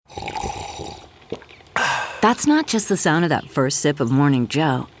That's not just the sound of that first sip of Morning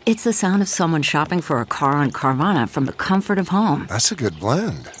Joe. It's the sound of someone shopping for a car on Carvana from the comfort of home. That's a good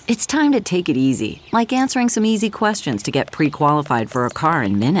blend. It's time to take it easy, like answering some easy questions to get pre-qualified for a car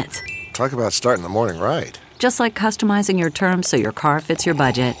in minutes. Talk about starting the morning right. Just like customizing your terms so your car fits your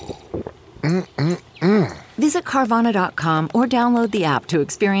budget. Visit Carvana.com or download the app to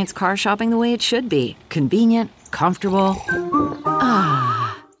experience car shopping the way it should be. Convenient, comfortable.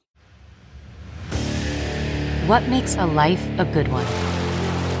 What makes a life a good one?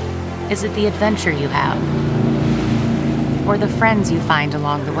 Is it the adventure you have? Or the friends you find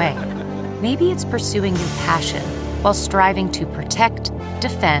along the way? Maybe it's pursuing your passion while striving to protect,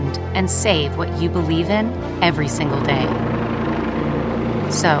 defend, and save what you believe in every single day.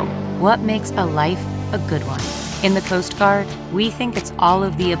 So, what makes a life a good one? In the Coast Guard, we think it's all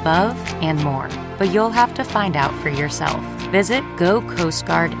of the above and more, but you'll have to find out for yourself. Visit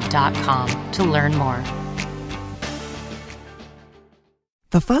gocoastguard.com to learn more.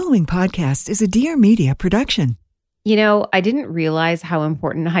 The following podcast is a Dear Media production. You know, I didn't realize how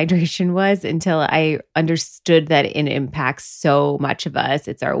important hydration was until I understood that it impacts so much of us.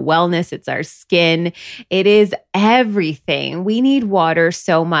 It's our wellness, it's our skin, it is everything. We need water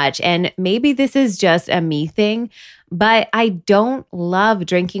so much. And maybe this is just a me thing, but I don't love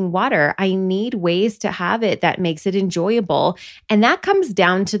drinking water. I need ways to have it that makes it enjoyable. And that comes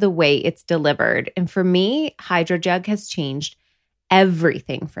down to the way it's delivered. And for me, HydroJug has changed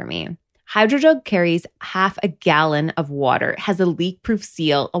everything for me. HydroJug carries half a gallon of water. It has a leak-proof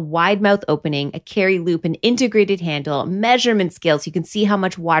seal, a wide mouth opening, a carry loop, an integrated handle, measurement scale so you can see how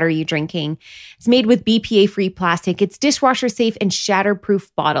much water you're drinking. It's made with BPA-free plastic. It's dishwasher safe and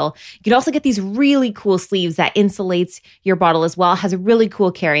shatter-proof bottle. You can also get these really cool sleeves that insulates your bottle as well. It has a really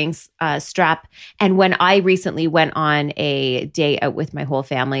cool carrying strap. And when I recently went on a day out with my whole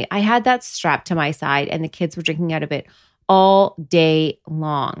family, I had that strapped to my side and the kids were drinking out of it all day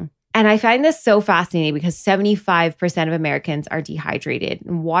long. And I find this so fascinating because 75% of Americans are dehydrated.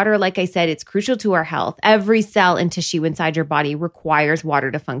 And water, like I said, it's crucial to our health. Every cell and tissue inside your body requires water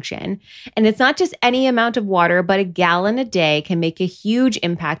to function. And it's not just any amount of water, but a gallon a day can make a huge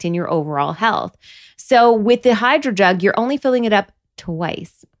impact in your overall health. So with the HydroJug, you're only filling it up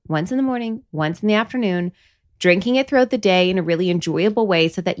twice, once in the morning, once in the afternoon, drinking it throughout the day in a really enjoyable way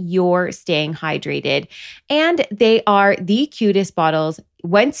so that you're staying hydrated. And they are the cutest bottles.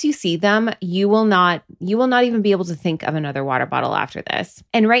 Once you see them, you will not even be able to think of another water bottle after this.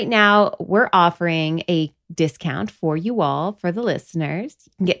 And right now, we're offering a discount for you all, for the listeners.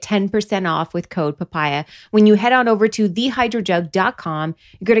 You can get 10% off with code PAPAYA. When you head on over to thehydrojug.com,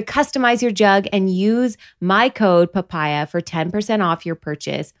 you're going to customize your jug and use my code PAPAYA for 10% off your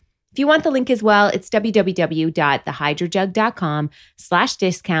purchase. If you want the link as well, it's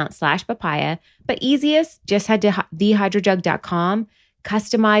www.thehydrojug.com/discount/papaya. But easiest, just head to thehydrojug.com,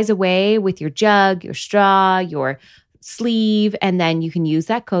 customize away with your jug, your straw, your sleeve, and then you can use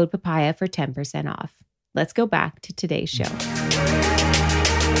that code PAPAYA for 10% off. Let's go back to today's show.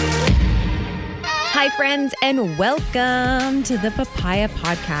 Hi, friends, and welcome to the Papaya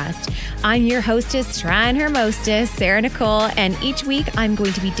Podcast. I'm your hostess, trying her mostest, Sarah Nicole, and each week I'm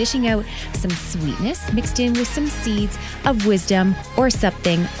going to be dishing out some sweetness mixed in with some seeds of wisdom or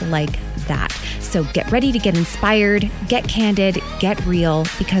something like that. So get ready to get inspired, get candid, get real,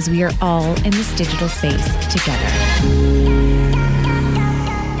 because we are all in this digital space together.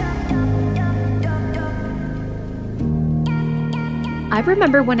 I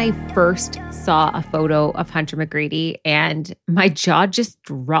remember when I first saw a photo of Hunter McGrady and my jaw just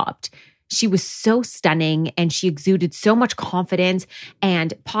dropped. She was so stunning and she exuded so much confidence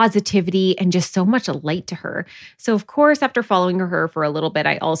and positivity and just so much light to her. So of course, after following her for a little bit,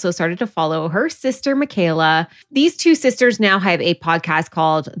 I also started to follow her sister, Michaela. These two sisters now have a podcast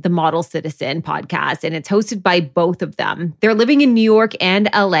called the Model Citizen Podcast, and it's hosted by both of them. They're living in New York and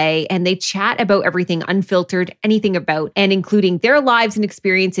LA, and they chat about everything unfiltered, anything about, and including their lives and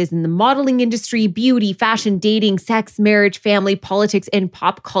experiences in the modeling industry, beauty, fashion, dating, sex, marriage, family, politics, and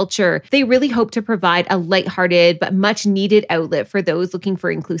pop culture. They really hope to provide a lighthearted but much needed outlet for those looking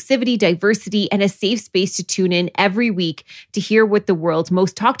for inclusivity, diversity, and a safe space to tune in every week to hear what the world's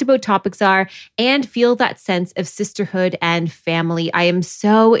most talked about topics are and feel that sense of sisterhood and family. I am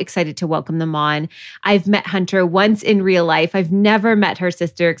so excited to welcome them on. I've met Hunter once in real life. I've never met her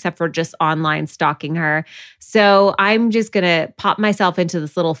sister except for just online stalking her. So I'm just going to pop myself into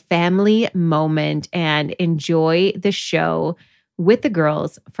this little family moment and enjoy the show with the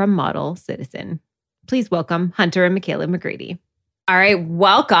girls from Model Citizen. Please welcome Hunter and Michaela McGrady. All right,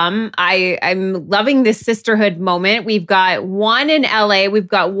 welcome. I'm loving this sisterhood moment. We've got one in LA. We've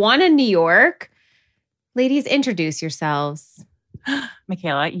got one in New York. Ladies, introduce yourselves.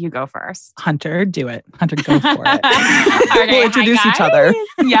 Michaela, you go first. Hunter, do it. Hunter, go for it. Okay, we'll introduce hi, each other.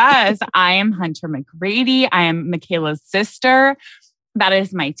 Yes, I am Hunter McGrady. I am Michaela's sister. That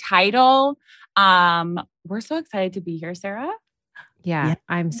is my title. We're so excited to be here, Sarah. Yeah.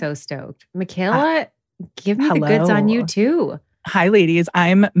 I'm so stoked. Michaela, give me the goods on you too. Hi, ladies.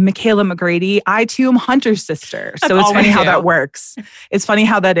 I'm Michaela McGrady. I too am Hunter's sister. So That's it's funny all how we do. that works. It's funny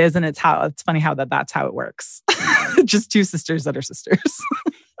how that is, and it's funny how that's how it works. Just two sisters that are sisters.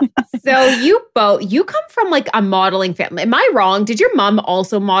 So you come from like a modeling family. Am I wrong? Did your mom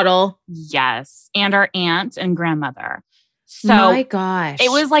also model? Yes, and our aunt and grandmother. So my gosh. it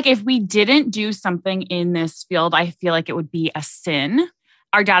was like if we didn't do something in this field, I feel like it would be a sin.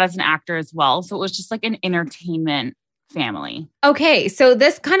 Our dad is an actor as well. So it was just like an entertainment family. Okay, so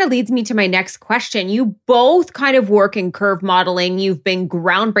this kind of leads me to my next question. You both kind of work in curve modeling. You've been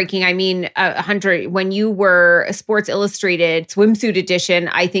groundbreaking. I mean, Hunter, when you were a Sports Illustrated swimsuit edition,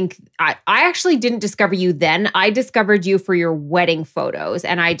 I think I actually didn't discover you then. I discovered you for your wedding photos,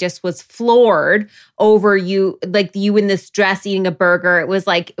 and I just was floored over you, like you in this dress eating a burger. It was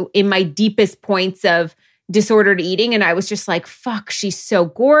like in my deepest points of disordered eating. And I was just like, fuck, she's so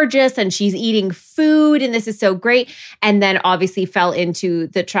gorgeous and she's eating food and this is so great. And then obviously fell into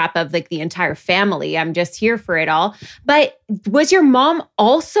the trap of like the entire family. I'm just here for it all. But was your mom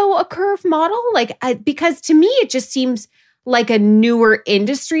also a curve model? Like, because to me, it just seems like a newer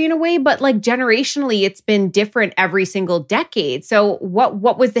industry in a way, but like generationally, it's been different every single decade. So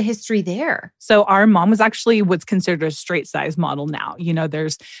what was the history there? So our mom was actually what's considered a straight size model now. You know,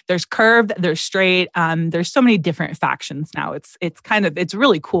 there's curved, there's straight. There's so many different factions now. It's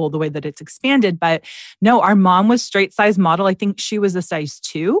really cool the way that it's expanded. But no, our mom was straight size model. I think she was a size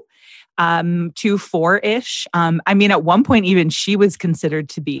 2. 4-ish. I mean, at one point, even she was considered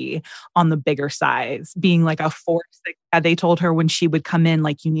to be on the bigger size, being like a 4. They told her when she would come in,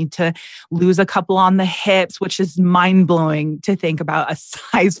 like, you need to lose a couple on the hips, which is mind blowing to think about a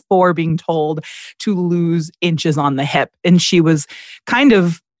size 4 being told to lose inches on the hip. And she was kind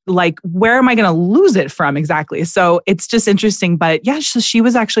of like, where am I going to lose it from exactly? So it's just interesting. But yeah, so she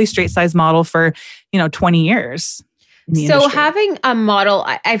was actually a straight size model for, 20 years. So having a model,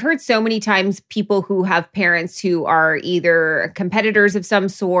 I've heard so many times people who have parents who are either competitors of some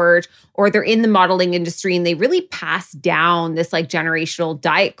sort or they're in the modeling industry and they really pass down this like generational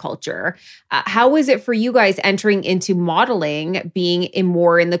diet culture. How is it for you guys entering into modeling, being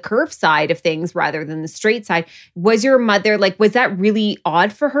more in the curve side of things rather than the straight side? Was your mother was that really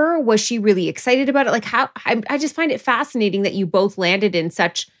odd for her? Was she really excited about it? Like I just find it fascinating that you both landed in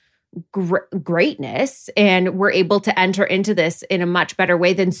such greatness and we're able to enter into this in a much better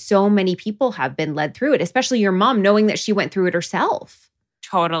way than so many people have been led through it, especially your mom, knowing that she went through it herself.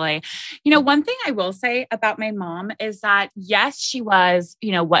 Totally. One thing I will say about my mom is that, yes, she was,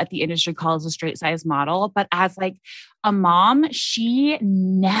 what the industry calls a straight size model, but as like a mom, she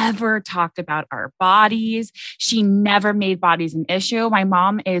never talked about our bodies. She never made bodies an issue. My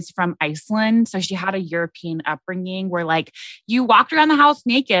mom is from Iceland. So she had a European upbringing where like you walked around the house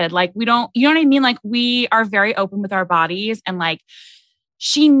naked. Like we don't, you know what I mean? Like we are very open with our bodies and like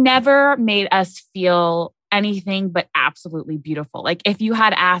she never made us feel anything but absolutely beautiful. Like if you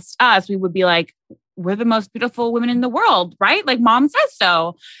had asked us, we would be like, we're the most beautiful women in the world, right? Like mom says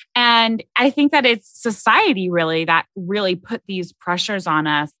so. And I think that it's society really that really put these pressures on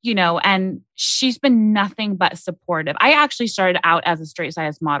us, and she's been nothing but supportive. I actually started out as a straight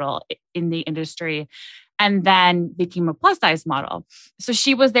size model in the industry and then became a plus size model. So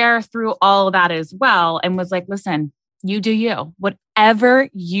she was there through all of that as well and was like, listen, you do you. Whatever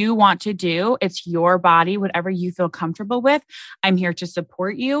you want to do, it's your body, whatever you feel comfortable with. I'm here to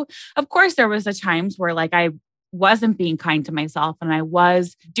support you. Of course, there was the times where like I wasn't being kind to myself and I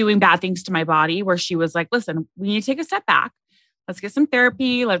was doing bad things to my body where she was like, listen, we need to take a step back. Let's get some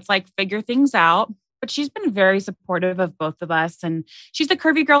therapy. Let's like figure things out. But she's been very supportive of both of us. And she's a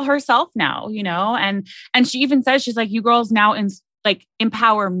curvy girl herself now, and she even says, she's like, you girls now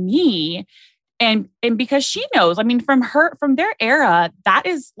empower me. And because she knows, I mean, from their era, that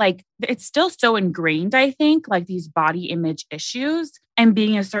is like, it's still so ingrained, I think, like these body image issues and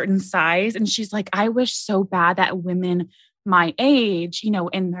being a certain size. And she's like, I wish so bad that women my age,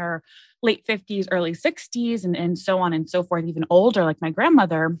 in their late 50s, early 60s, and so on and so forth, even older, like my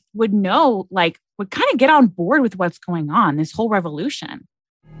grandmother would know, would kind of get on board with what's going on, this whole revolution.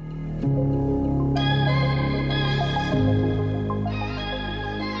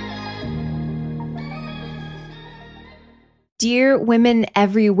 Dear women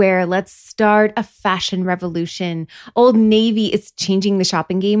everywhere, let's start a fashion revolution. Old Navy is changing the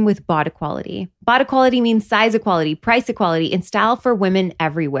shopping game with bod equality. Bod equality means size equality, price equality, and style for women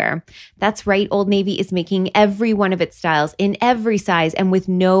everywhere. That's right, Old Navy is making every one of its styles in every size and with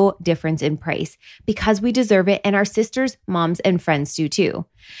no difference in price because we deserve it and our sisters, moms, and friends do too.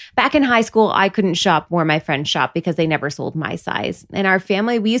 Back in high school, I couldn't shop where my friends shop because they never sold my size. In our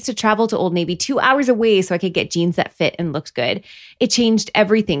family, we used to travel to Old Navy 2 hours away so I could get jeans that fit and looked good. It changed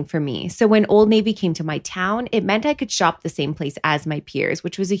everything for me. So when Old Navy came to my town, it meant I could shop the same place as my peers,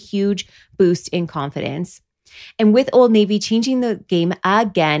 which was a huge boost in confidence. And with Old Navy changing the game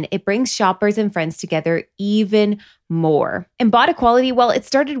again, it brings shoppers and friends together even more. And bod equality, well, it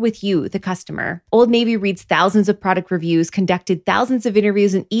started with you, the customer. Old Navy reads thousands of product reviews, conducted thousands of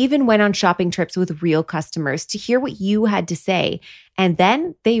interviews, and even went on shopping trips with real customers to hear what you had to say. And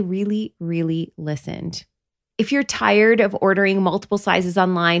then they really, really listened. If you're tired of ordering multiple sizes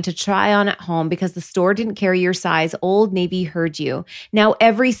online to try on at home because the store didn't carry your size, Old Navy heard you. Now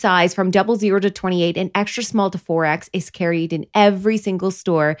every size from 00 to 28 and extra small to 4X is carried in every single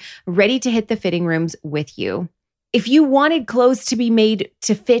store, ready to hit the fitting rooms with you. If you wanted clothes to be made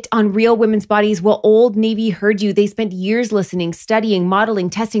to fit on real women's bodies, well, Old Navy heard you. They spent years listening, studying, modeling,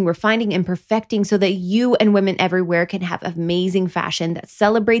 testing, refining, and perfecting so that you and women everywhere can have amazing fashion that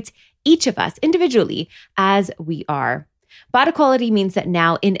celebrates each of us individually as we are. Bod equality means that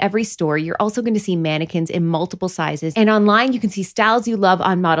now in every store, you're also going to see mannequins in multiple sizes. And online, you can see styles you love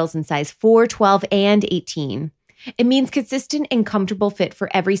on models in size 4, 12, and 18. It means consistent and comfortable fit for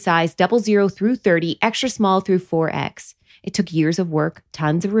every size, 00 through 30, extra small through 4X. It took years of work,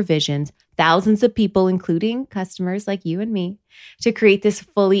 tons of revisions, thousands of people, including customers like you and me, to create this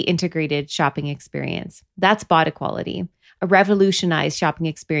fully integrated shopping experience. That's bod equality, a revolutionized shopping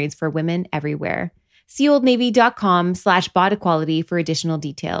experience for women everywhere. See oldnavy.com/bod equality for additional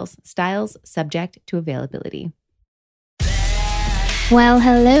details. Styles subject to availability. Well,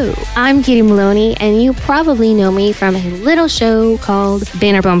 hello. I'm Katie Maloney, and you probably know me from a little show called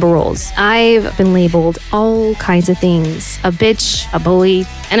Vanderpump Rules. I've been labeled all kinds of things: a bitch, a bully,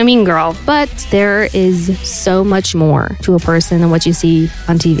 and a mean girl. But there is so much more to a person than what you see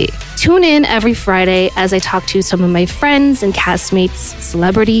on TV. Tune in every Friday as I talk to some of my friends and castmates,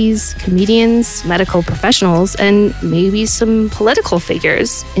 celebrities, comedians, medical professionals, and maybe some political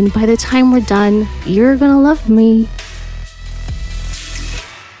figures. And by the time we're done, you're gonna love me.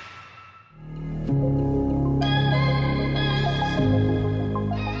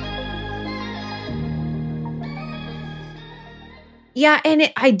 Yeah,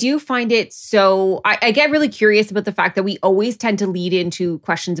 and I do find it so, I get really curious about the fact that we always tend to lead into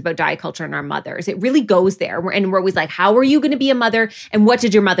questions about diet culture and our mothers. It really goes there. And we're always like, how are you going to be a mother? And what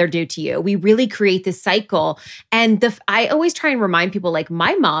did your mother do to you? We really create this cycle. And I always try and remind people, like,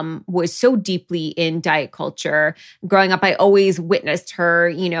 my mom was so deeply in diet culture. Growing up, I always witnessed her,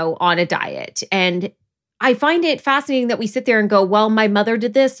 on a diet. And I find it fascinating that we sit there and go, well, my mother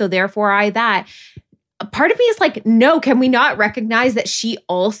did this, so therefore I that. Part of me is like, no, can we not recognize that she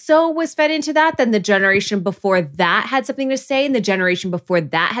also was fed into that? Then the generation before that had something to say, and the generation before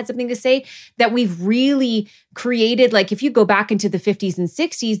that had something to say, that we've really created, like, if you go back into the 50s and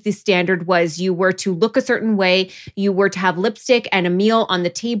 60s, the standard was you were to look a certain way, you were to have lipstick and a meal on the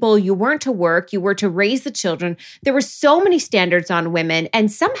table, you weren't to work, you were to raise the children. There were so many standards on women,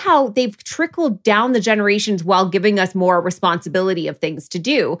 and somehow they've trickled down the generations while giving us more responsibility of things to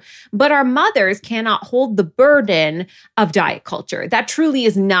do. But our mothers cannot hold the burden of diet culture. That truly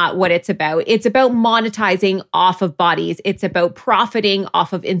is not what it's about. It's about monetizing off of bodies. It's about profiting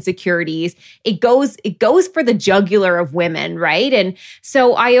off of insecurities. It goes for the jugular of women, right? And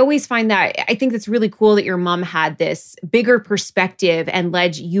so I always find that, I think it's really cool that your mom had this bigger perspective and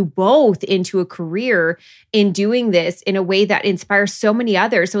led you both into a career in doing this in a way that inspires so many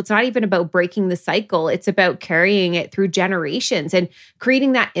others. So it's not even about breaking the cycle. It's about carrying it through generations and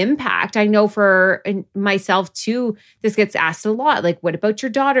creating that impact. I know for myself too, this gets asked a lot, like, what about your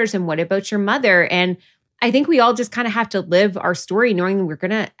daughters and what about your mother? And I think we all just kind of have to live our story knowing that we're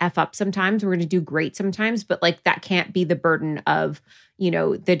going to F up sometimes, we're going to do great sometimes, but like that can't be the burden of,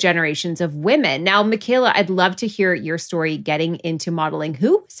 the generations of women. Now, Michaela, I'd love to hear your story getting into modeling.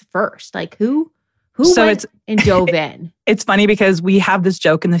 Who was first? Like who went and dove in? It's funny because we have this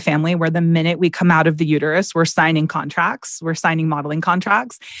joke in the family where the minute we come out of the uterus, we're signing contracts. We're signing modeling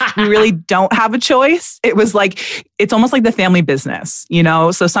contracts. We really don't have a choice. It was like, it's almost like the family business,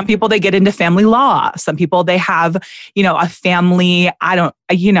 So some people, they get into family law. Some people, they have, a family,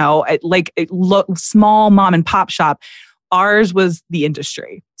 small mom and pop shop. Ours was the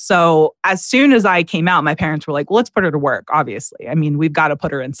industry. So as soon as I came out, my parents were like, well, let's put her to work, obviously. I mean, we've got to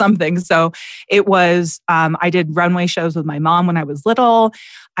put her in something. So it was, I did runway shows with my mom when I was little.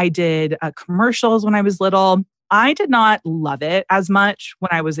 I did commercials when I was little. I did not love it as much when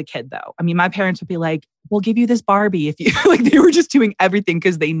I was a kid, though. I mean, my parents would be like, we'll give you this Barbie if you like, they were just doing everything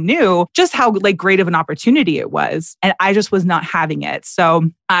because they knew just how like great of an opportunity it was. And I just was not having it. So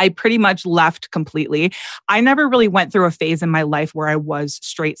I pretty much left completely. I never really went through a phase in my life where I was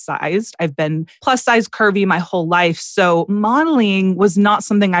straight sized. I've been plus size curvy my whole life. So modeling was not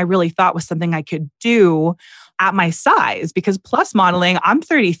something I really thought was something I could do at my size, because plus modeling, I'm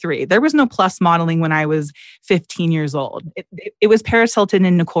 33. There was no plus modeling when I was 15 years old. It was Paris Hilton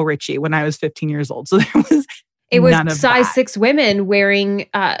and Nicole Richie when I was 15 years old. So it was size 6 women wearing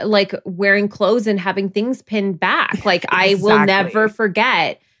clothes and having things pinned back. Like I will never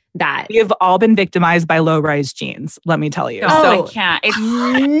forget that. We have all been victimized by low-rise jeans, let me tell you. Oh, I can't.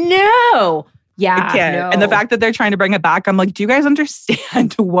 No. Yeah. No. And the fact that they're trying to bring it back, I'm like, do you guys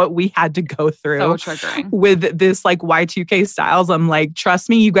understand what we had to go through with this like Y2K styles? I'm like, trust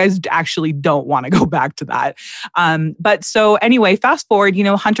me, you guys actually don't want to go back to that. But so anyway, fast forward,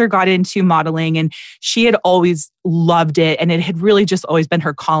 Hunter got into modeling and she had always loved it. And it had really just always been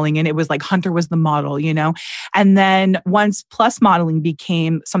her calling. And it was like Hunter was the model, And then once plus modeling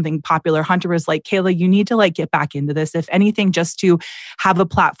became something popular, Hunter was like, Kayla, you need to like get back into this. If anything, just to have a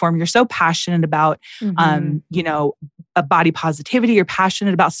platform. You're so passionate about, a body positivity. You're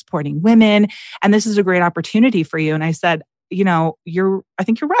passionate about supporting women. And this is a great opportunity for you. And I said, I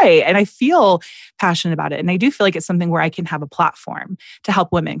think you're right. And I feel passionate about it. And I do feel like it's something where I can have a platform to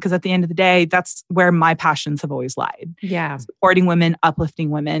help women. Because at the end of the day, that's where my passions have always lied. Yeah. Supporting women, uplifting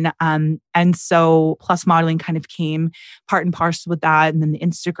women. And so plus modeling kind of came part and parcel with that. And then the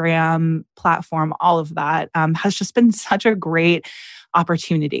Instagram platform, all of that has just been such a great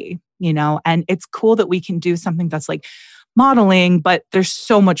opportunity, and it's cool that we can do something that's like modeling, but there's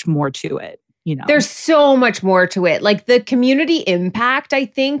so much more to it. There's so much more to it. Like the community impact, I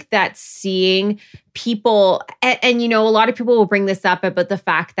think that seeing people, and a lot of people will bring this up about the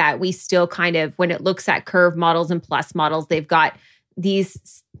fact that we still kind of, when it looks at curve models and plus models, they've got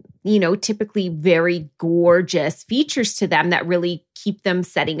these, typically very gorgeous features to them that really keep them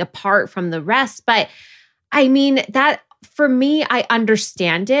setting apart from the rest. But I mean, that for me, I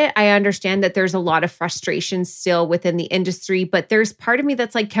understand it. I understand that there's a lot of frustration still within the industry, but there's part of me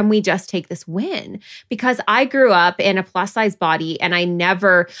that's like, can we just take this win? Because I grew up in a plus size body and I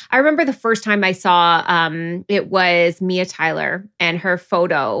remember the first time I saw, it was Mia Tyler and her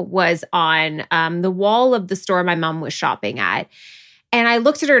photo was on the wall of the store my mom was shopping at. And I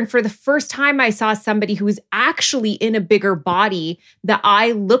looked at her, and for the first time, I saw somebody who was actually in a bigger body that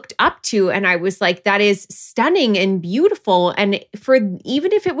I looked up to. And I was like, that is stunning and beautiful. And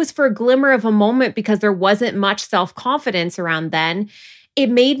even if it was for a glimmer of a moment, because there wasn't much self-confidence around then, it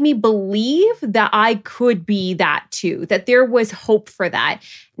made me believe that I could be that too, that there was hope for that.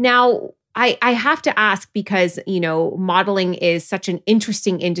 Now, I have to ask because, modeling is such an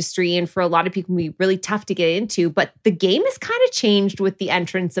interesting industry and for a lot of people, it can be really tough to get into, but the game has kind of changed with the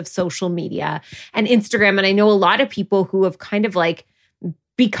entrance of social media and Instagram. And I know a lot of people who have kind of like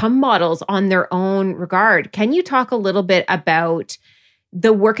become models on their own regard. Can you talk a little bit about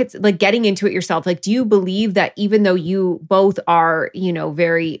the work it's like getting into it yourself? Like, do you believe that even though you both are,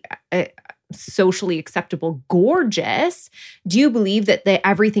 very socially acceptable, gorgeous, do you believe that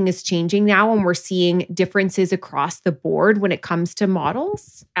everything is changing now and we're seeing differences across the board when it comes to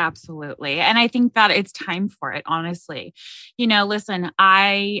models? Absolutely. And I think that it's time for it, honestly. Listen,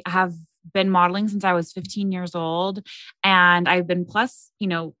 I have been modeling since I was 15 years old, and I've been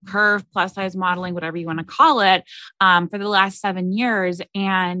curve, plus size modeling, whatever you want to call it, for the last 7 years.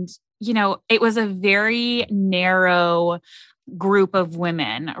 And, it was a very narrow group of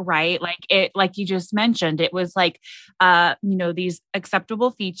women, right? Like you just mentioned, it was like, these acceptable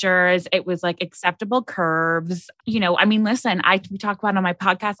features. It was like acceptable curves. Listen, we talk about on my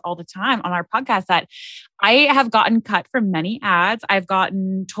podcast all the time on our podcast that I have gotten cut from many ads. I've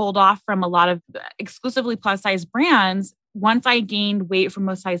gotten told off from a lot of exclusively plus size brands. Once I gained weight from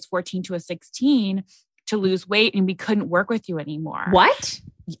a size 14 to a 16 to lose weight, and we couldn't work with you anymore. What?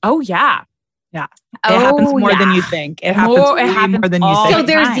 Oh, yeah. Yeah. It happens more than you think. It happens more than you think. So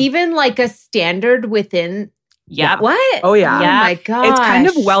there's even like a standard within. Yeah. What? Oh, yeah. Oh my gosh. It's kind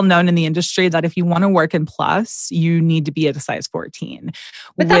of well known in the industry that if you want to work in plus, you need to be at a size 14.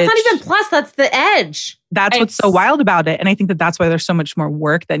 But that's not even plus. That's the edge. That's what's so wild about it. And I think that that's why there's so much more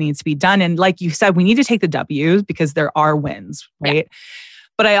work that needs to be done. And like you said, we need to take the W's because there are wins, right? Yeah.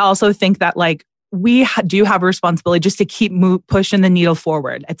 But I also think that like we do have a responsibility just to keep pushing the needle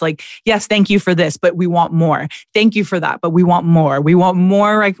forward. It's like, yes, thank you for this, but we want more. Thank you for that, but we want more. We want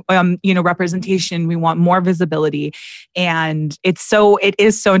more, representation. We want more visibility. And it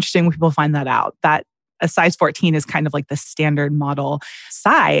is so interesting when people find that out, that a size 14 is kind of like the standard model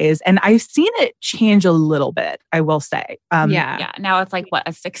size. And I've seen it change a little bit, I will say. Yeah. Now it's like what,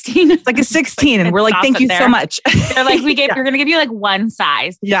 a 16? It's like a 16. And we're like, thank you so much. They're like, we're going to give you like one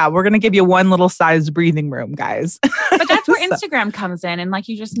size. Yeah. We're going to give you one little size breathing room, guys. But that's where Instagram comes in. And like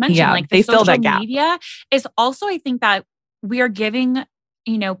you just mentioned, like they social fill that gap. media is also, I think that we are giving,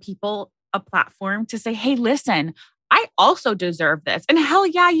 people a platform to say, hey, listen, I also deserve this. And hell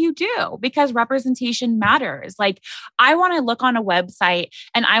yeah, you do, because representation matters. Like I want to look on a website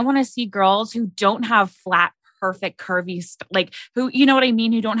and I want to see girls who don't have flat, perfect, curvy, like who, you know what I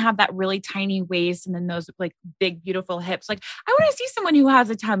mean? Who don't have that really tiny waist and then those like big, beautiful hips. Like I want to see someone who has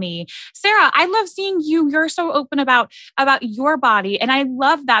a tummy. Sarah, I love seeing you. You're so open about your body. And I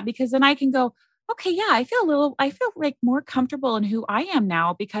love that because then I can go, okay, yeah, I feel like more comfortable in who I am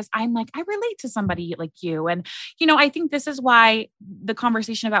now because I'm like, I relate to somebody like you. And, I think this is why the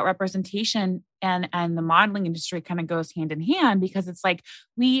conversation about representation and the modeling industry kind of goes hand in hand, because it's like,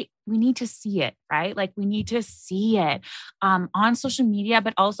 we need to see it, right? Like we need to see it on social media,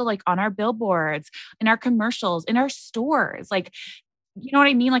 but also like on our billboards, in our commercials, in our stores, like, you know what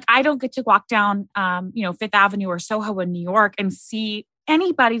I mean? Like I don't get to walk down, Fifth Avenue or Soho in New York and see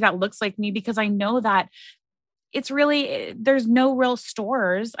anybody that looks like me because I know that there's no real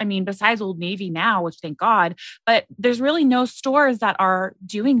stores. I mean, besides Old Navy now, which thank God, but there's really no stores that are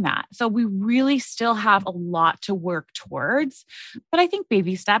doing that. So we really still have a lot to work towards, but I think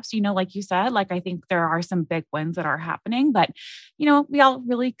baby steps, like you said, like, I think there are some big wins that are happening, but we all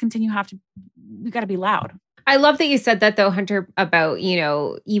really we got to be loud. I love that you said that though, Hunter, about,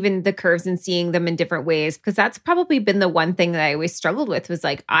 even the curves and seeing them in different ways, because that's probably been the one thing that I always struggled with was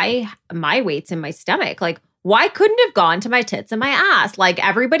like, my weight's in my stomach. Like, why couldn't have gone to my tits and my ass like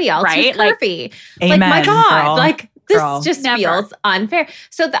everybody else who's curvy? Like, my God, girl. like this just feels unfair.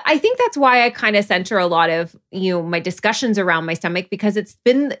 So I think that's why I kind of center a lot of, my discussions around my stomach, because it's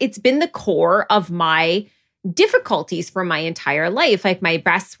been the core of my difficulties for my entire life. Like my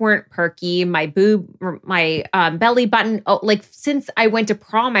breasts weren't perky, my belly button. Oh, like since I went to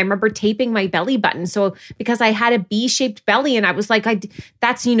prom, I remember taping my belly button. So because I had a B-shaped belly, and I was like,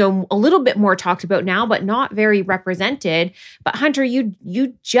 that's, a little bit more talked about now, but not very represented. But Hunter, you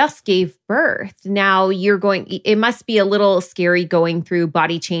just gave birth. Now it must be a little scary going through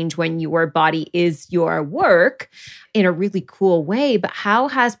body change when your body is your work in a really cool way. But how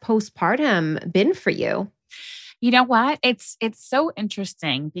has postpartum been for you? You know what? It's so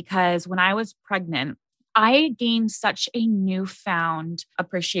interesting because when I was pregnant, I gained such a newfound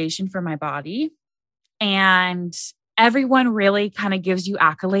appreciation for my body. And everyone really kind of gives you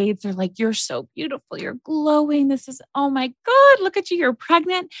accolades. They're like, you're so beautiful. You're glowing. This is, oh my God, look at you. You're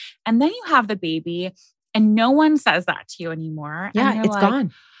pregnant. And then you have the baby and no one says that to you anymore. Yeah, it's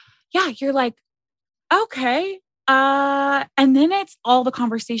gone. Yeah. You're like, okay. And then it's all the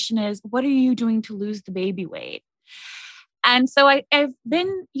conversation is, what are you doing to lose the baby weight? And so I've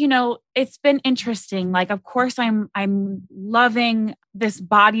been, it's been interesting. Like, of course, I'm loving this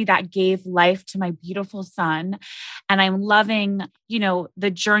body that gave life to my beautiful son. And I'm loving,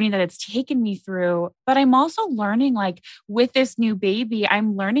 the journey that it's taken me through. But I'm also learning, like, with this new baby,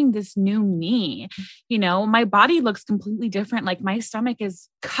 I'm learning this new me. My body looks completely different. Like, my stomach is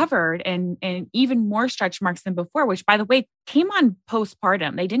covered and even more stretch marks than before, which, by the way, came on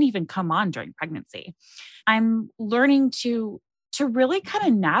postpartum. They didn't even come on during pregnancy. I'm learning to really kind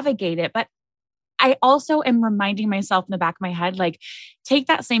of navigate it. But I also am reminding myself in the back of my head, like, take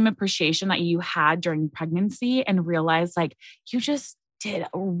that same appreciation that you had during pregnancy and realize, like, you just did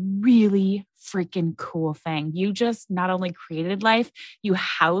a really freaking cool thing. You just not only created life, you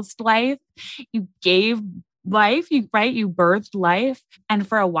housed life, you gave life, you birthed life. And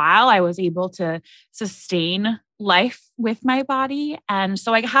for a while, I was able to sustain life with my body. And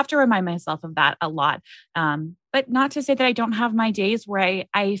so I have to remind myself of that a lot. But not to say that I don't have my days where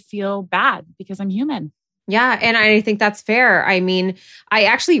I feel bad, because I'm human. Yeah. And I think that's fair. I mean, I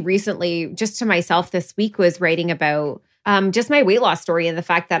actually recently, just to myself this week, was writing about just my weight loss story and the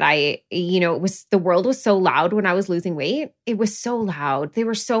fact that the world was so loud when I was losing weight. It was so loud. They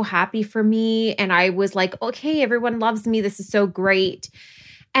were so happy for me. And I was like, okay, everyone loves me. This is so great.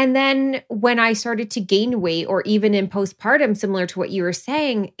 And then when I started to gain weight, or even in postpartum, similar to what you were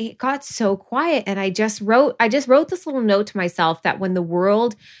saying, it got so quiet. And I just wrote this little note to myself that when the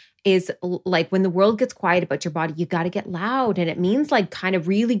world is like when the world gets quiet about your body, you got to get loud. And it means like kind of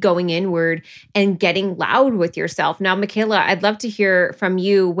really going inward and getting loud with yourself. Now, Michaela, I'd love to hear from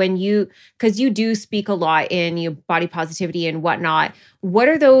you because you do speak a lot in your body positivity and whatnot. What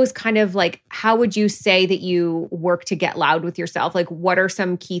are those kind of like, how would you say that you work to get loud with yourself? Like, what are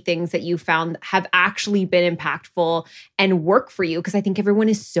some key things that you found have actually been impactful and work for you? Because I think everyone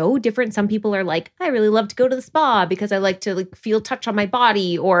is so different. Some people are like, I really love to go to the spa because I like to like feel touch on my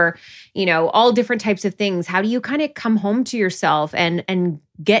body, or, all different types of things. How do you kind of come home to yourself and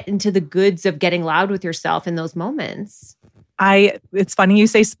get into the goods of getting loud with yourself in those moments? It's funny you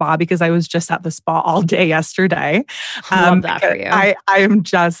say spa because I was just at the spa all day yesterday. Love that for you. I am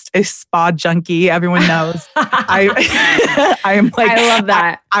just a spa junkie. Everyone knows. I am like, I love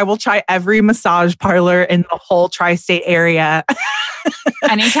that. I will try every massage parlor in the whole tri-state area.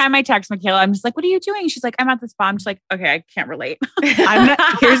 Anytime I text Michaela, I'm just like, what are you doing? She's like, I'm at the spa. I'm just like, okay, I can't relate.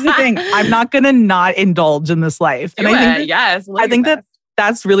 Here's the thing. I'm not going to not indulge in this life. And I think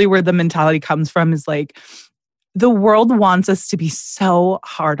that's really where the mentality comes from, is like, the world wants us to be so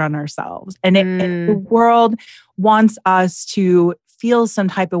hard on ourselves, and the world wants us to feel some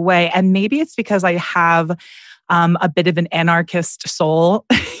type of way. And maybe it's because I have a bit of an anarchist soul.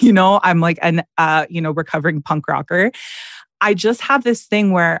 I'm like an recovering punk rocker. I just have this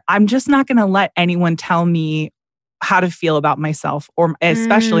thing where I'm just not going to let anyone tell me how to feel about myself, or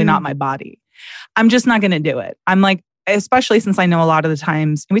especially not my body. I'm just not going to do it. I'm like, especially since I know a lot of the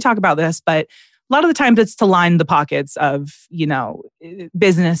times, and we talk about this, but a lot of the times it's to line the pockets of,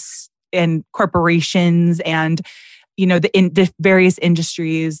 business and corporations and, the various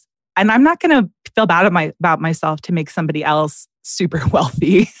industries. And I'm not going to feel bad about myself to make somebody else super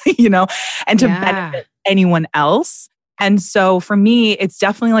wealthy, and to benefit anyone else. And so for me, it's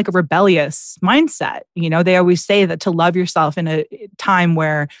definitely like a rebellious mindset. They always say that to love yourself in a time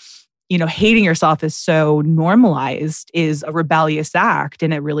where hating yourself is so normalized is a rebellious act,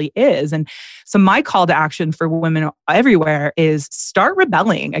 and it really is. And so my call to action for women everywhere is start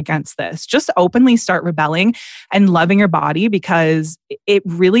rebelling against this. Just openly start rebelling and loving your body, because it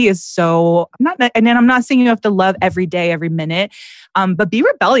really is so and then I'm not saying you have to love every day, every minute, but be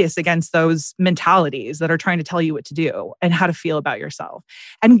rebellious against those mentalities that are trying to tell you what to do and how to feel about yourself.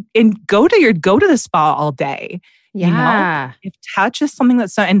 And go to the spa all day. Yeah. If touch is something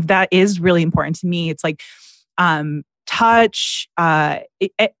and that is really important to me. It's like, touch,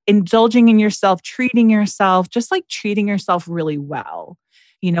 indulging in yourself, treating yourself, just like treating yourself really well,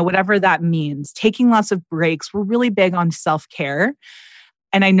 whatever that means, taking lots of breaks. We're really big on self-care.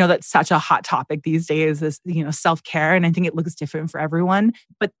 And I know that's such a hot topic these days is, self-care. And I think it looks different for everyone.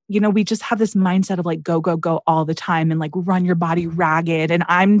 But, we just have this mindset of like, go, go, go all the time and like run your body ragged. And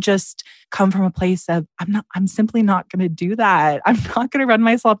I'm just come from a place of, I'm simply not going to do that. I'm not going to run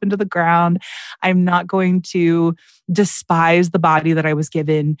myself into the ground. I'm not going to despise the body that I was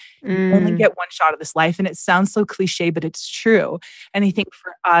given. You only get one shot of this life. And it sounds so cliche, but it's true. And I think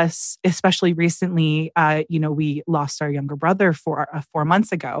for us, especially recently, we lost our younger brother 4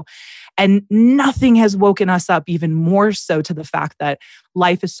 months ago. And nothing has woken us up even more so to the fact that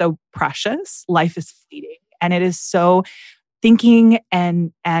life is so precious, life is fleeting, and it is so thinking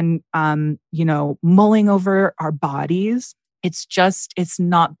and mulling over our bodies. It's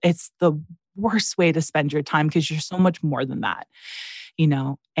the worst way to spend your time, because you're so much more than that,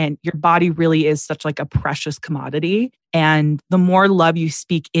 and your body really is such like a precious commodity. And the more love you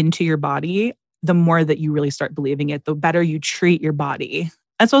speak into your body, the more that you really start believing it, the better you treat your body.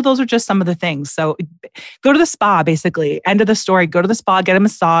 And so those are just some of the things. So go to the spa, basically. End of the story. Go to the spa, get a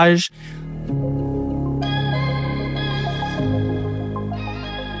massage.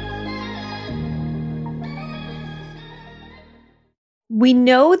 We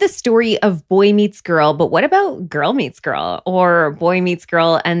know the story of boy meets girl, but what about girl meets girl, or boy meets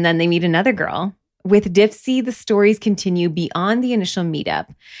girl and then they meet another girl? With Dipsea, the stories continue beyond the initial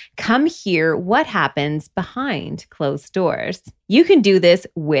meetup. Come hear what happens behind closed doors. You can do this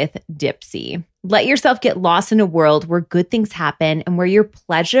with Dipsea. Let yourself get lost in a world where good things happen and where your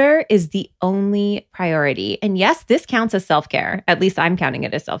pleasure is the only priority. And yes, this counts as self-care. At least I'm counting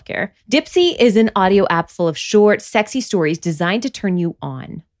it as self-care. Dipsea is an audio app full of short, sexy stories designed to turn you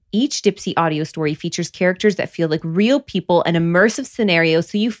on. Each Dipsea audio story features characters that feel like real people and immersive scenarios,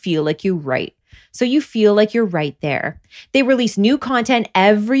 so you feel like you're right there. They release new content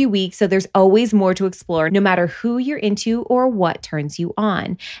every week, so there's always more to explore, no matter who you're into or what turns you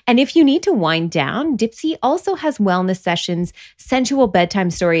on. And if you need to wind down, Dipsea also has wellness sessions, sensual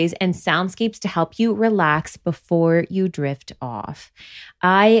bedtime stories, and soundscapes to help you relax before you drift off.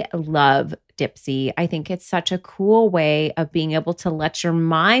 I love Dipsy. I think it's such a cool way of being able to let your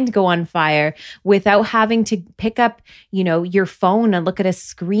mind go on fire without having to pick up, your phone and look at a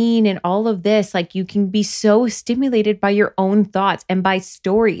screen and all of this. Like, you can be so stimulated by your own thoughts and by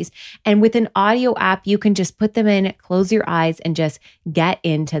stories. And with an audio app, you can just put them in, close your eyes, and just get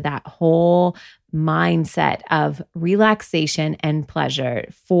into that whole mindset of relaxation and pleasure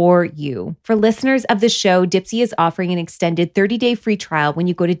for you. For listeners of the show, Dipsy is offering an extended 30-day free trial when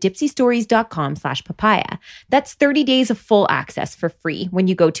you go to dipsystories.com/papaya. That's 30 days of full access for free when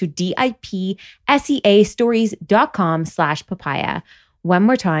you go to dipseastories.com/papaya. One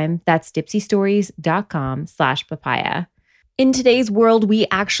more time, that's dipsystories.com/papaya. In today's world, we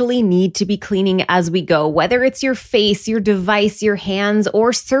actually need to be cleaning as we go, whether it's your face, your device, your hands,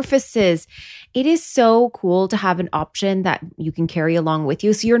 or surfaces. It is so cool to have an option that you can carry along with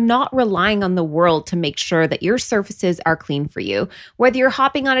you, so you're not relying on the world to make sure that your surfaces are clean for you. Whether you're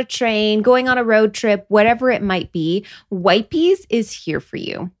hopping on a train, going on a road trip, whatever it might be, Wipeys is here for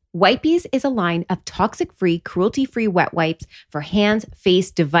you. Wipeys is a line of toxic-free, cruelty-free wet wipes for hands, face,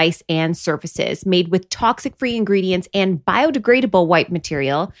 device, and surfaces. Made with toxic-free ingredients and biodegradable wipe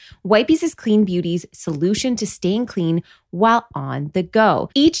material, Wipeys is Clean Beauty's solution to staying clean while on the go.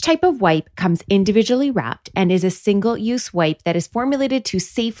 Each type of wipe comes individually wrapped and is a single-use wipe that is formulated to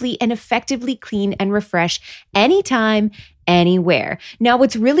safely and effectively clean and refresh anytime, anywhere. Now,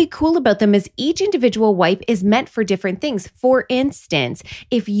 what's really cool about them is each individual wipe is meant for different things. For instance,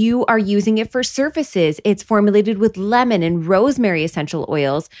 if you are using it for surfaces, it's formulated with lemon and rosemary essential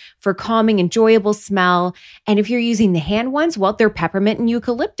oils for calming, enjoyable smell. And if you're using the hand ones, well, they're peppermint and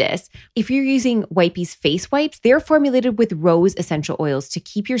eucalyptus. If you're using Wipeys face wipes, they're formulated with rose essential oils to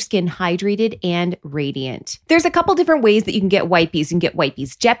keep your skin hydrated and radiant. There's a couple different ways that you can get Wipeys. You can get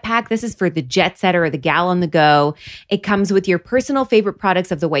Wipeys Jet Pack. This is for the jet setter or the gal on the go. It comes with your personal favorite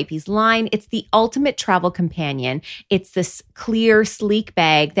products of the Wipeys line. It's the ultimate travel companion. It's this clear, sleek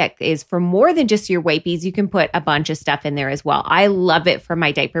bag that is for more than just your Wipeys. You can put a bunch of stuff in there as well. I love it for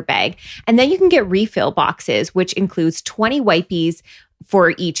my diaper bag. And then you can get refill boxes, which includes 20 Wipeys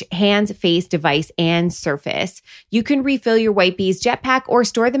for each hands, face, device, and surface. You can refill your Wipeys Jet Pack or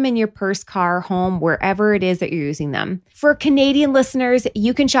store them in your purse, car, home, wherever it is that you're using them. For Canadian listeners,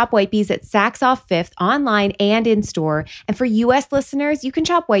 you can shop Wipeys at Saks Off 5th online and in store. And for US listeners, you can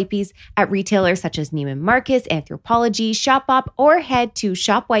shop Wipeys at retailers such as Neiman Marcus, Anthropologie, Shopbop, or head to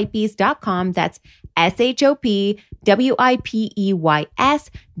shopwipeys.com. That's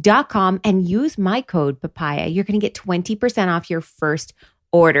shopwipeys.com and use my code papaya. You're going to get 20% off your first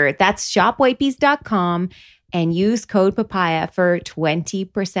order. That's shopwipeys.com and use code papaya for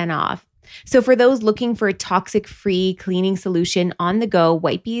 20% off. So for those looking for a toxic-free cleaning solution on the go,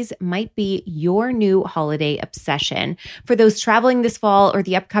 Wipeys might be your new holiday obsession. For those traveling this fall or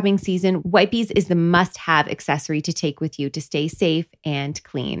the upcoming season, Wipeys is the must-have accessory to take with you to stay safe and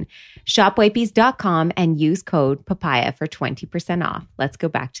clean. Shop Wipeys.com and use code papaya for 20% off. Let's go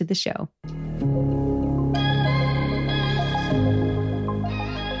back to the show.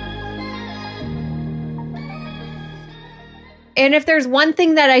 And if there's one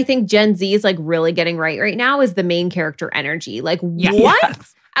thing that I think Gen Z is like really getting right now is the main character energy. Like,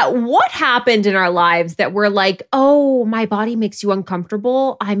 what happened in our lives that we're like, oh, my body makes you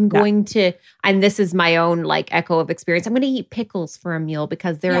uncomfortable. I'm going to, and this is my own like echo of experience. I'm going to eat pickles for a meal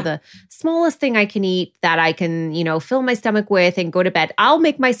because they're the smallest thing I can eat that I can, fill my stomach with and go to bed. I'll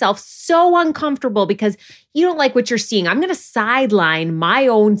make myself so uncomfortable because you don't like what you're seeing. I'm going to sideline my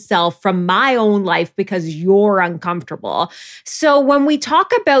own self from my own life because you're uncomfortable. So when we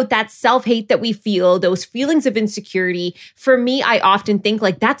talk about that self-hate that we feel, those feelings of insecurity, for me, I often think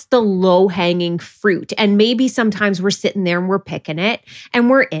like that's the low-hanging fruit. And maybe sometimes we're sitting there and we're picking it and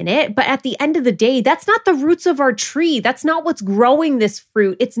we're in it. But at the end of the day, that's not the roots of our tree. That's not what's growing this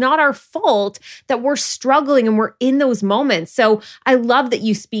fruit. It's not our fault that we're struggling and we're in those moments. So I love that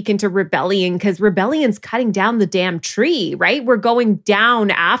you speak into rebellion because rebellion's cutting down the damn tree, right? We're going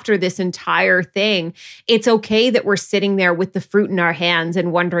down after this entire thing. It's okay that we're sitting there with the fruit in our hands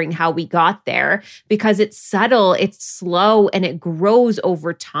and wondering how we got there because it's subtle, it's slow, and it grows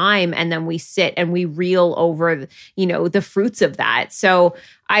over time. And then we sit and we reel over, the fruits of that. So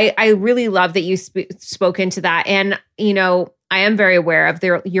I really love that you spoke into that. And, I am very aware of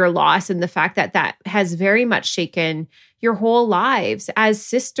your loss and the fact that that has very much shaken your whole lives as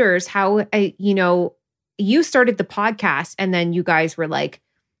sisters, how, you started the podcast and then you guys were like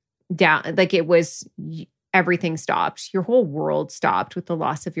down, like it was, everything stopped. Your whole world stopped with the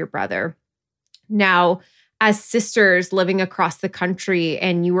loss of your brother. Now, as sisters living across the country,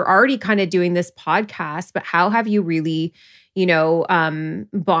 and you were already kind of doing this podcast, but how have you really,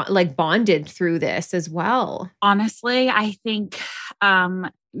 bonded through this as well. Honestly, I think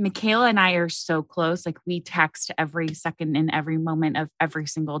Michaela and I are so close. Like we text every second and every moment of every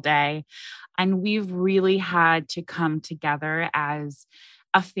single day. And we've really had to come together as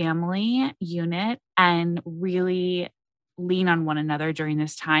a family unit and really lean on one another during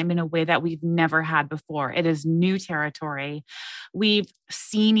this time in a way that we've never had before. It is new territory. We've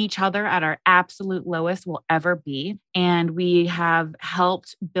seen each other at our absolute lowest we'll ever be. And we have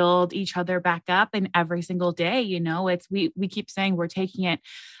helped build each other back up in every single day. We keep saying we're taking it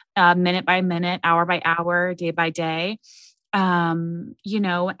minute by minute, hour by hour, day by day. And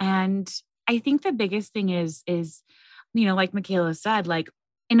I think the biggest thing is, like Michaela said, like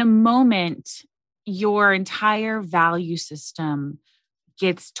in a moment, your entire value system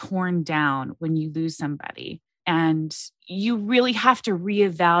gets torn down when you lose somebody. And you really have to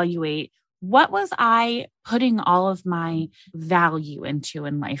reevaluate, what was I putting all of my value into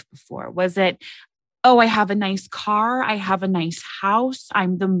in life before? Was it, oh, I have a nice car, I have a nice house,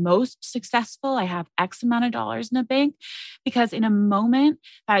 I'm the most successful, I have X amount of dollars in the bank? Because in a moment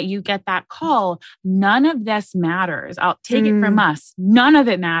that you get that call, none of this matters. I'll take it from us. None of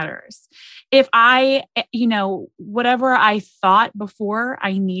it matters. If whatever I thought before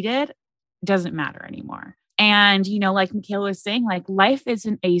I needed doesn't matter anymore. And, like Michaela was saying, like life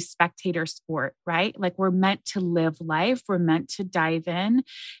isn't a spectator sport, right? Like we're meant to live life. We're meant to dive in.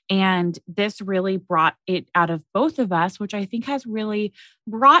 And this really brought it out of both of us, which I think has really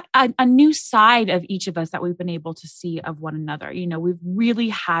brought a new side of each of us that we've been able to see of one another. We've really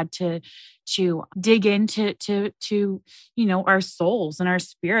had to dig into our souls and our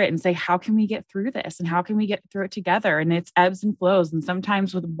spirit and say, how can we get through this? And how can we get through it together? And it's ebbs and flows. And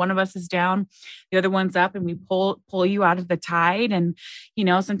sometimes when one of us is down, the other one's up, and we pull you out of the tide. And,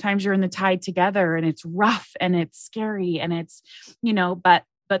 sometimes you're in the tide together, and it's rough and it's scary, and it's,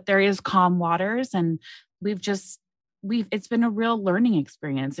 but there is calm waters, and it's been a real learning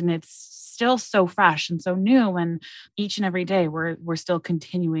experience, and it's still so fresh and so new. And each and every day we're still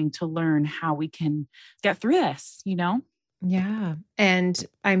continuing to learn how we can get through this, Yeah. And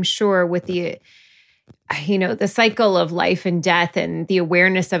I'm sure with the cycle of life and death and the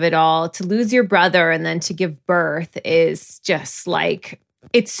awareness of it all, to lose your brother and then to give birth is just like,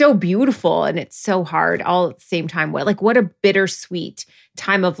 it's so beautiful and it's so hard all at the same time. What a bittersweet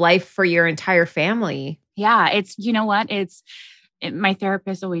time of life for your entire family. Yeah. It's, my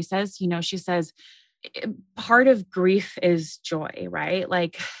therapist always says, she says, part of grief is joy, right?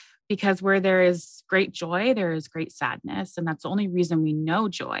 Like, because where there is great joy, there is great sadness. And that's the only reason we know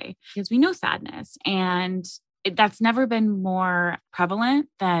joy, because we know sadness. And that's never been more prevalent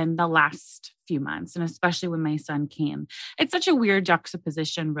than the last few months. And especially when my son came, it's such a weird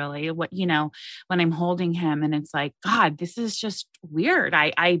juxtaposition, really. When I'm holding him, and it's like, God, this is just weird.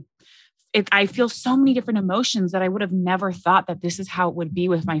 I feel so many different emotions that I would have never thought that this is how it would be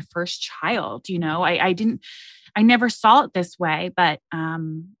with my first child. I never saw it this way, but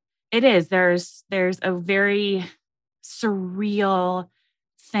it is. There's a very surreal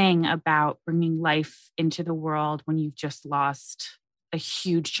thing about bringing life into the world when you've just lost a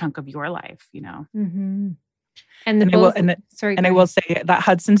huge chunk of your life, Mm-hmm. I will say that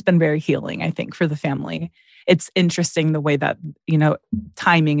Hudson's been very healing, I think, for the family. It's interesting the way that,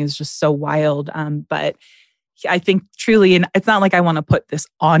 timing is just so wild. But I think truly, and it's not like I want to put this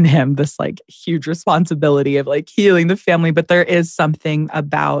on him, this like huge responsibility of like healing the family, but there is something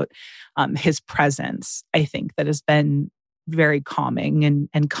about his presence, I think, that has been very calming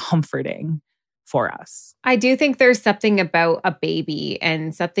and comforting for us. I do think there's something about a baby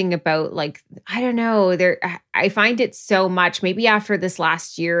and something about I don't know, I find it so much, maybe after this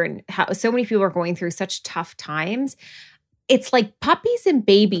last year and how so many people are going through such tough times. It's like puppies and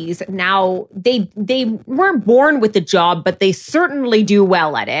babies now, they weren't born with the job, but they certainly do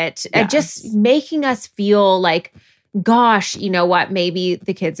well at it. Yes. And just making us feel like, gosh, you know what? Maybe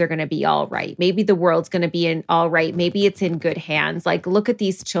the kids are going to be all right. Maybe the world's going to be all right. Maybe it's in good hands. Like, look at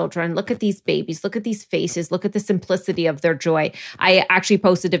these children, look at these babies, look at these faces, look at the simplicity of their joy. I actually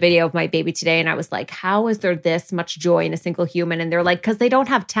posted a video of my baby today and I was like, how is there this much joy in a single human? And they're like, because they don't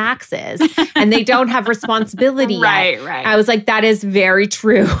have taxes and they don't have responsibility Right. I was like, that is very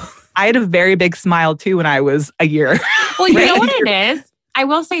true. I had a very big smile too when I was a year. Well, you know what it is? I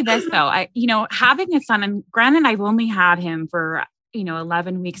will say this though, having a son, and granted, I've only had him for,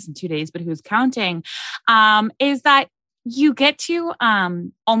 11 weeks and 2 days, but who's counting, is that you get to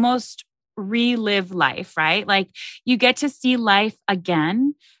almost relive life, right? Like you get to see life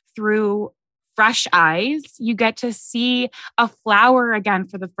again through fresh eyes. You get to see a flower again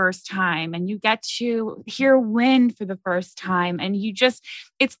for the first time, and you get to hear wind for the first time. And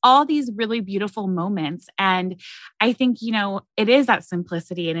it's all these really beautiful moments. And I think, it is that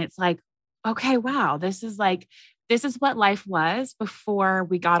simplicity. And it's like, okay, wow, this is what life was before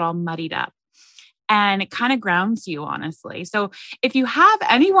we got all muddied up. And it kind of grounds you, honestly. So if you have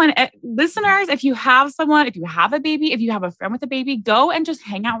anyone, listeners, if you have a baby, if you have a friend with a baby, go and just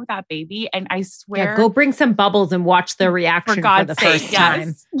hang out with that baby. And I swear, go bring some bubbles and watch their reaction for the first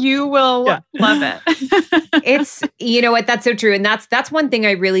time. You will love it. It's, you know what, that's so true. And that's one thing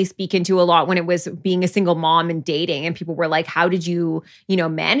I really speak into a lot when it was being a single mom and dating. And people were like, how did you,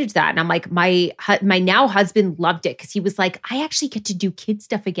 manage that? And I'm like, my now husband loved it because he was like, I actually get to do kid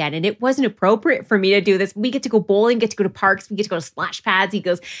stuff again. And it wasn't appropriate for me to do this. We get to go bowling, get to go to parks, we get to go to splash pads. He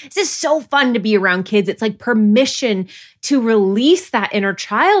goes, this is so fun to be around kids. It's like permission to release that inner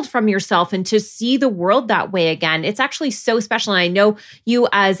child from yourself and to see the world that way again. It's actually so special. And I know you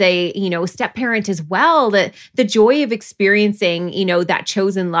as a, step parent as well, that the joy of experiencing, that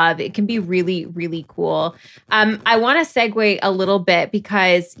chosen love, it can be really, really cool. I want to segue a little bit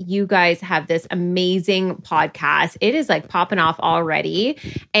because you guys have this amazing podcast. It is like popping off already.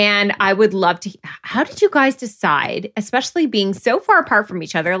 And I would love to, how did you guys decide, especially being so far apart from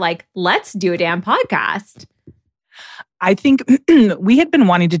each other, like, let's do a damn podcast? I think we had been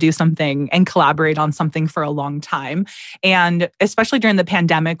wanting to do something and collaborate on something for a long time. And especially during the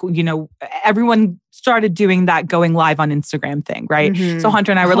pandemic, everyone started doing that going live on Instagram thing, right? Mm-hmm. So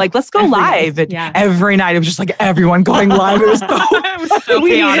Hunter and I were like, let's go live. Every night it was just like everyone going live. It was so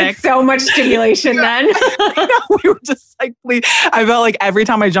we needed so much stimulation then. We were just like, I felt like every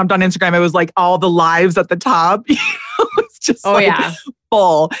time I jumped on Instagram, it was like all the lives at the top. It's just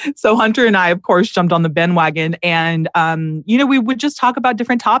full. So Hunter and I, of course, jumped on the bandwagon and, we would just talk about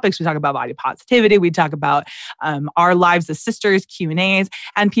different topics. We talk about body positivity. We talk about our lives as sisters, Q&As,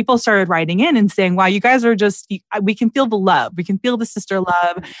 and people started writing in and saying, wow, you guys are we can feel the love. We can feel the sister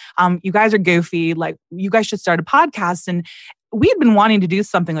love. You guys are goofy. Like, you guys should start a podcast. And we had been wanting to do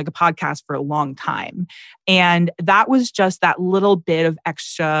something like a podcast for a long time. And that was just that little bit of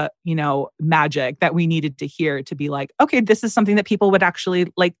extra, magic that we needed to hear to be like, okay, this is something that people would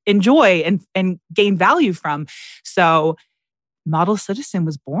actually like enjoy and gain value from. So Model Citizen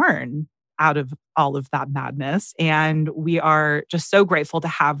was born out of all of that madness. And we are just so grateful to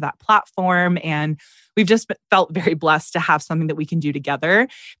have that platform. And we've just felt very blessed to have something that we can do together,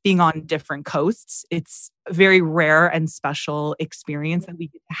 being on different coasts. It's a very rare and special experience that we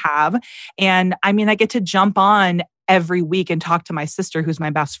get to have. And I mean, I get to jump on every week and talk to my sister, who's my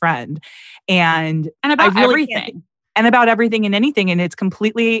best friend. And about everything. And about everything and anything. And it's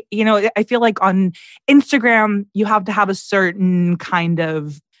completely, I feel like on Instagram, you have to have a certain kind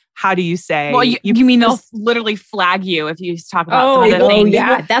of, how do you say? Well, you mean they'll literally flag you if you talk about some of the things.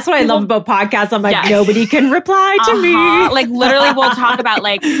 Yeah. That's what I love about podcasts. I'm like, nobody can reply to me. Like literally we'll talk about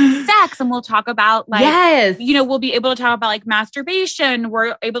like sex and we'll talk about like, we'll be able to talk about like masturbation.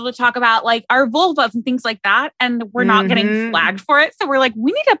 We're able to talk about like our vulvas and things like that. And we're not getting flagged for it. So we're like,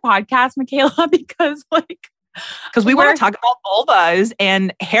 we need a podcast, Michaela, because we want to talk about vulvas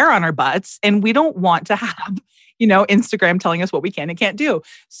and hair on our butts. And we don't want to have, Instagram telling us what we can and can't do.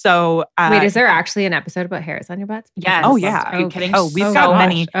 So wait, is there actually an episode about hairs on your butts? Yes. Oh yeah. Are you kidding? Oh, we've got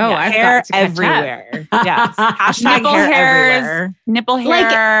many. Hair everywhere. Yes. Hashtag nipple hair hairs, everywhere. Nipple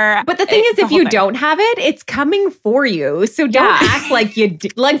hair. But the thing is, if you don't have it, it's coming for you. So don't act like you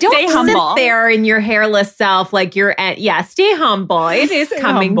don't stay humble. Sit there in your hairless self like you're stay humble. It is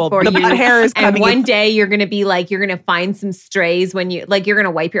coming for you. The hair is coming. And one day you're going to be like, you're going to find some strays when you're going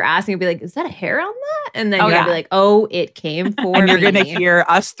to wipe your ass and you'll be like, is that a hair on that? And then you're going to be like, oh, it came for and you're going to hear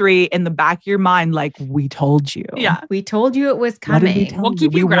us three in the back of your mind like, we told you. Yeah. We told you it was coming. We'll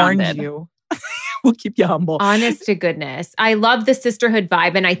keep you grounded. Warned you. We'll keep you humble. Honest to goodness. I love the sisterhood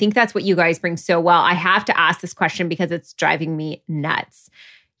vibe. And I think that's what you guys bring so well. I have to ask this question because it's driving me nuts.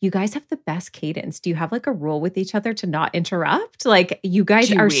 You guys have the best cadence. Do you have like a rule with each other to not interrupt? Like you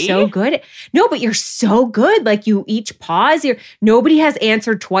guys are so good. No, but you're so good. Like you each pause. Nobody has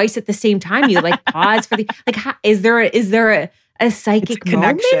answered twice at the same time. You like pause for is there a psychic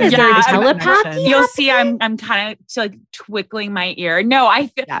moment? Is there a telepathy? You'll see I'm kind of like twinkling my ear. No, I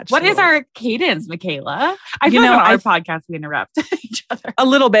feel, what is our cadence, Michaela? I feel like on our podcast we interrupt each other. A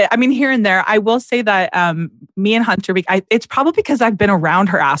little bit. I mean, here and there. I will say that me and Hunter, it's probably because I've been around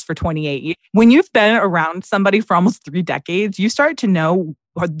her ass for 28 years. When you've been around somebody for almost 3 decades, you start to know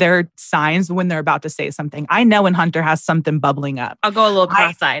or their signs when they're about to say something. I know when Hunter has something bubbling up. I'll go a little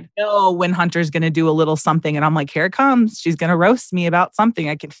cross-eyed. I know when Hunter's going to do a little something and I'm like, here it comes. She's going to roast me about something.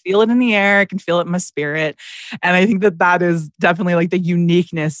 I can feel it in the air. I can feel it in my spirit. And I think that is definitely like the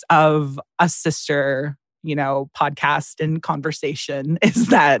uniqueness of a sister, podcast and conversation, is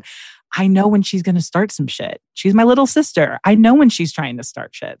that I know when she's going to start some shit. She's my little sister. I know when she's trying to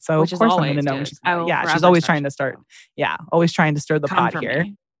start shit. So which of course I'm going to know when she's she's always trying to start. Yeah. Always trying to stir the pot here.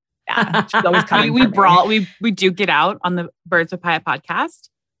 Me. Yeah. She's always coming. We duke it out on the Birds of Papaya podcast.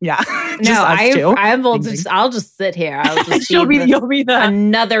 Yeah. I'll just sit here. I'll just you'll be the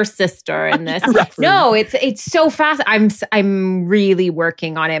another sister in this. No, it's so fast. I'm really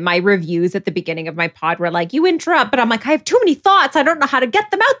working on it. My reviews at the beginning of my pod were like, you interrupt, but I'm like, I have too many thoughts. I don't know how to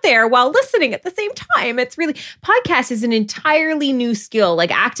get them out there while listening at the same time. It's really, podcast is an entirely new skill. Like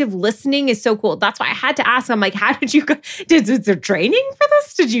active listening is so cool. That's why I had to ask. I'm like, how did you go? Is there training for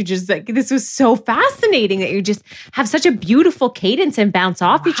this? Did you just this was so fascinating that you just have such a beautiful cadence and bounce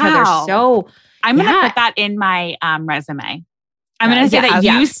off each other. So I'm going to put that in my resume. I'm going to say that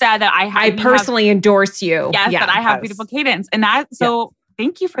you said that I personally endorse you. Yes, that I have beautiful cadence. And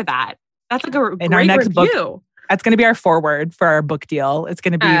thank you for that. That's like a great review. Book, that's going to be our foreword for our book deal. It's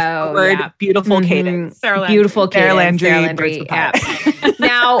going to be beautiful cadence. Beautiful cadence. Sarah Landry.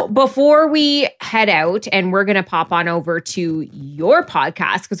 Now, before we head out and we're going to pop on over to your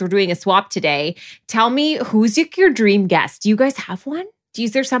podcast because we're doing a swap today, tell me, who's your dream guest? Do you guys have one?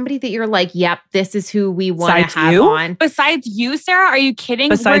 Is there somebody that you're like, yep, this is who we want to have on? Besides you, Sarah? Are you kidding?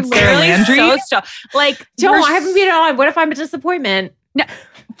 Besides Sarah Landry? I haven't been on. What if I'm a disappointment? No.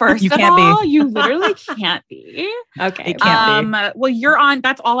 First of all, you literally can't be. Okay. It can't be. Well, you're on.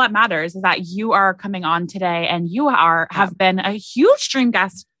 That's all that matters, is that you are coming on today and you have been a huge dream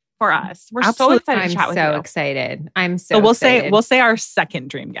guest for us. We're so excited to chat with you. I'm so excited. We'll say our second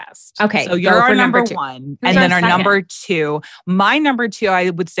dream guest. Okay. So you're our number one. And then our number two. My number two,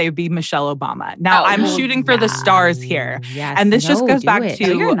 I would say, would be Michelle Obama. Now I'm shooting for the stars here. Yes, and this just goes back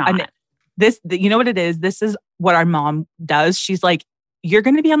to you're not. You know what it is? This is what our mom does. She's like, you're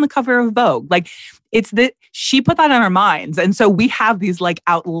going to be on the cover of Vogue. Like she put that on our minds. And so we have these like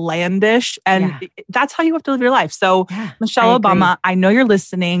outlandish, and that's how you have to live your life. So Michelle Obama, I know you're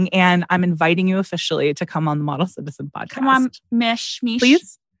listening, and I'm inviting you officially to come on the Model Citizen podcast. Come on, Mish.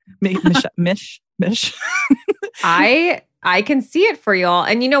 Please. Mish. I can see it for y'all.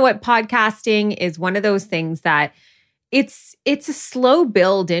 And you know what? Podcasting is one of those things that it's a slow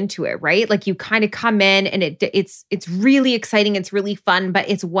build into it, right? Like you kind of come in and it's really exciting. It's really fun, but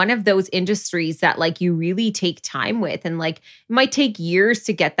it's one of those industries that like you really take time with, and like it might take years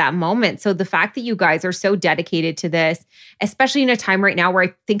to get that moment. So the fact that you guys are so dedicated to this, especially in a time right now where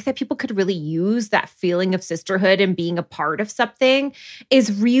I think that people could really use that feeling of sisterhood and being a part of something,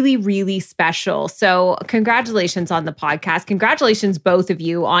 is really, really special. So congratulations on the podcast. Congratulations, both of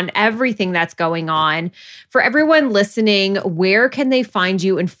you, on everything that's going on. For everyone listening, where can they find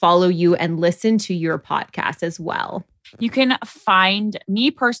you and follow you and listen to your podcast as well? You can find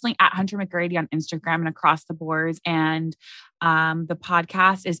me personally at Hunter McGrady on Instagram and across the boards. And the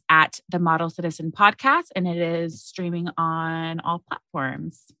podcast is at the Model Citizen Podcast, and it is streaming on all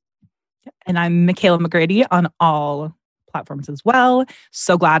platforms. And I'm Michaela McGrady on all platforms as well.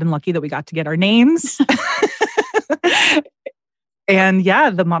 So glad and lucky that we got to get our names. And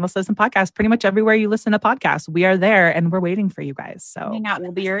the Model Citizen Podcast, pretty much everywhere you listen to podcasts, we are there and we're waiting for you guys. So hang out.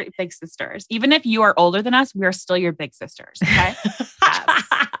 We'll be your big sisters. Even if you are older than us, we are still your big sisters. Okay.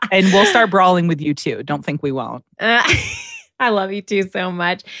 And we'll start brawling with you too. Don't think we won't. I love you too so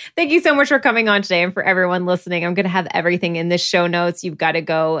much. Thank you so much for coming on today. And for everyone listening, I'm going to have everything in the show notes. You've got to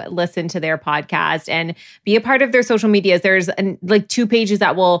go listen to their podcast and be a part of their social medias. There's like 2 pages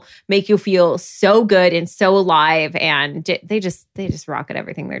that will make you feel so good and so alive. And they just rock at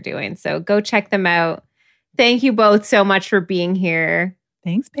everything they're doing. So go check them out. Thank you both so much for being here.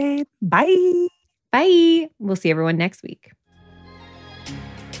 Thanks, babe. Bye. Bye. We'll see everyone next week.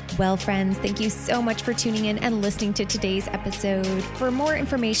 Well, friends, thank you so much for tuning in and listening to today's episode. For more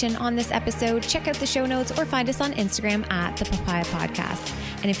information on this episode, check out the show notes or find us on Instagram at The Papaya Podcast.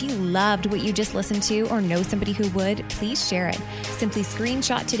 And if you loved what you just listened to or know somebody who would, please share it. Simply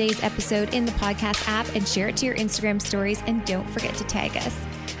screenshot today's episode in the podcast app and share it to your Instagram stories, and don't forget to tag us.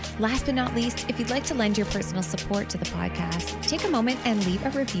 Last but not least, if you'd like to lend your personal support to the podcast, take a moment and leave a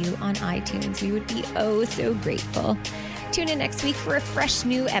review on iTunes. We would be oh so grateful. Tune in next week for a fresh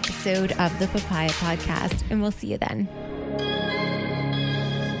new episode of the Papaya Podcast, and we'll see you then.